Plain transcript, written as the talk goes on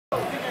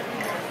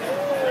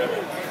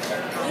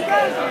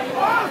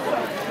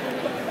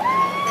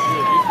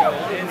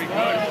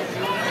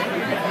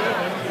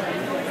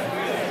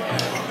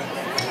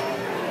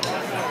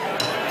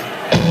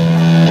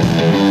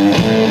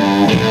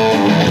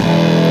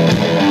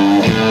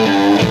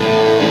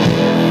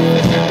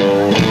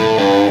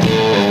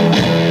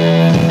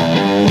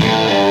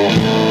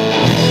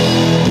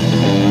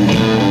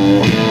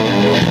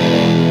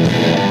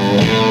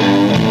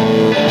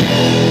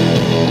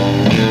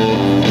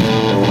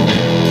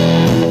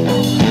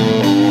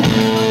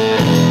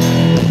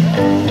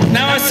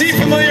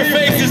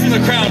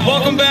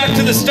Welcome back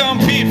to the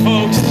Stompede,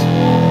 folks.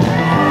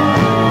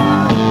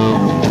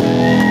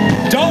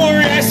 Don't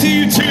worry, I see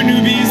you too,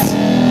 newbies.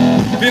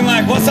 Being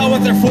like, what's up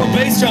with their 4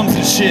 bass drums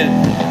and shit?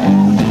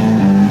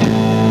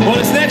 Well,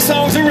 this next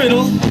song's a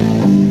riddle.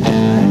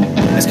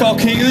 It's called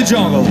King of the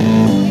Jungle.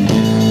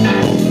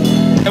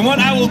 And what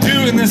I will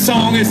do in this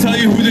song is tell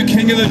you who the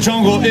King of the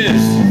Jungle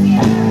is.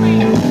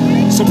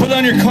 So put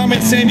on your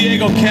Carmen San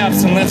Diego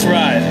caps and let's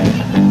ride.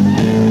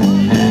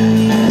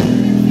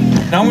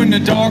 Now in the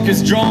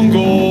darkest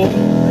jungle,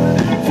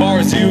 far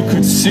as you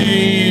could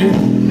see,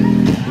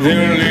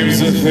 there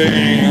lives a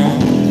thing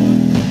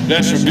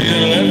that should be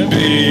let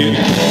be.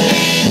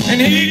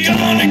 And he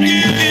gonna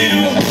give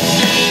you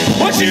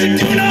what you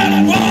do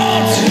not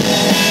want.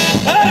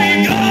 Oh,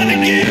 he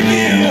gonna give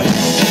you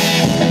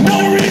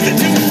no reason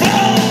to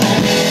flaunt.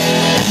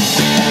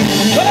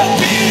 Oh,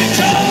 be the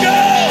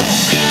jungle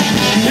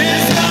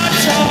is not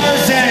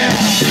Tarzan.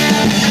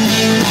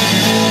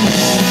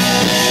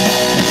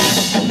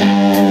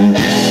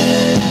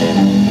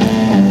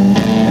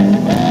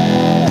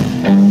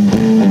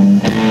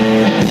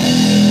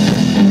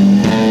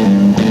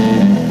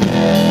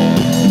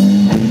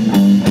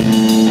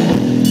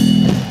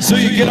 So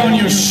you get on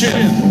your ship,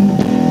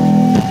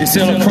 you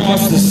sail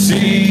across the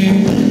sea.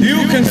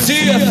 You can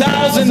see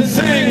 1,000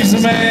 things,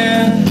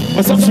 man,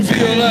 but some should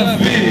feel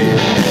left be.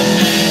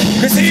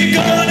 'Cause he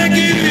gonna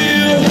give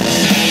you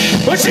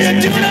what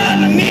you do not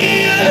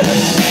need.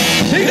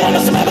 He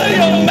gonna smother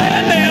your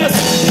madness.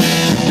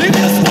 He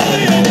gonna smother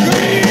your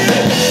greed.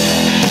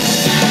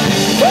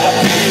 Oh,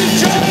 the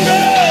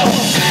jungle,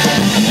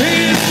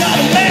 he's not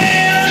a man.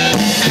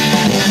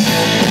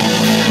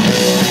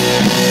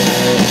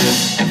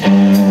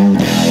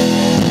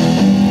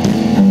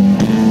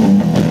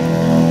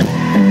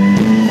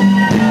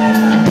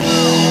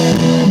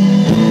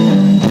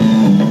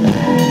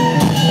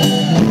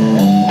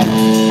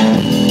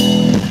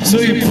 So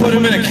you put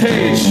him in a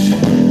cage,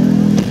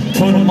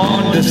 put him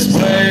on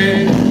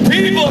display.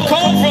 People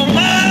come from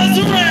miles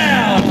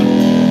around,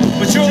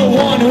 but you're the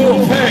one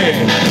who'll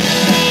pay.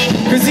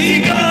 'Cause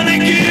he gonna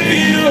give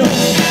you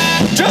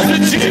just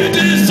what you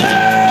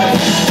deserve.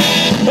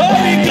 Oh,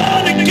 he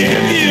gonna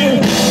give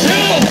you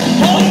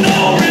on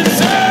no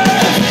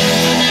reserve.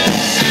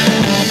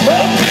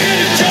 Oh, King of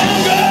the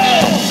Jungle,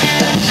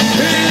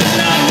 he's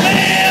not a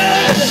man.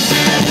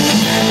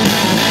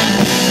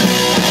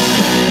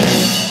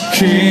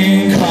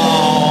 King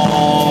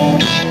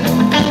Kong.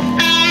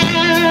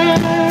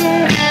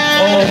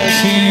 Oh,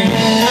 King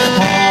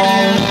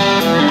Kong.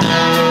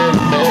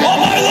 Oh,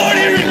 my Lord,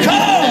 here he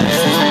comes.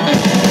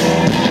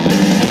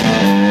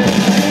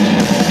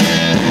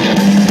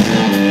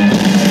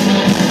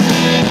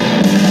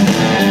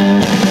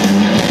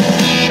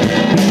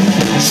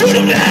 Shoot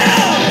him down.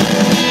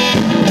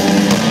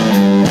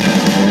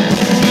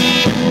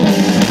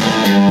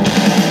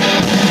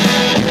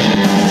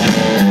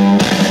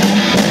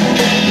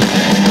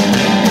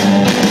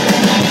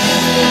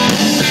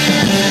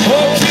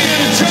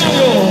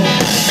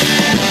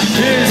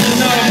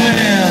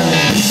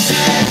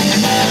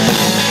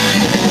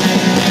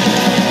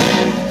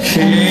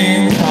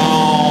 King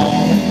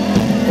Kong.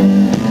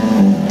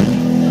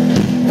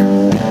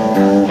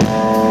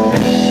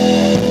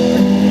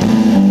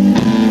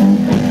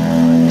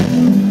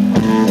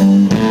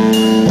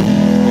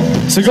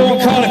 So go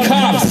and call the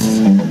cops.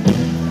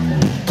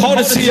 Call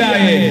the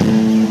CIA.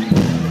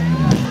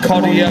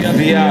 Call the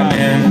FBI,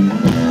 man.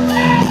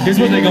 Here's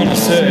what they're gonna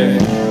say.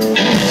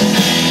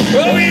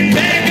 Oh,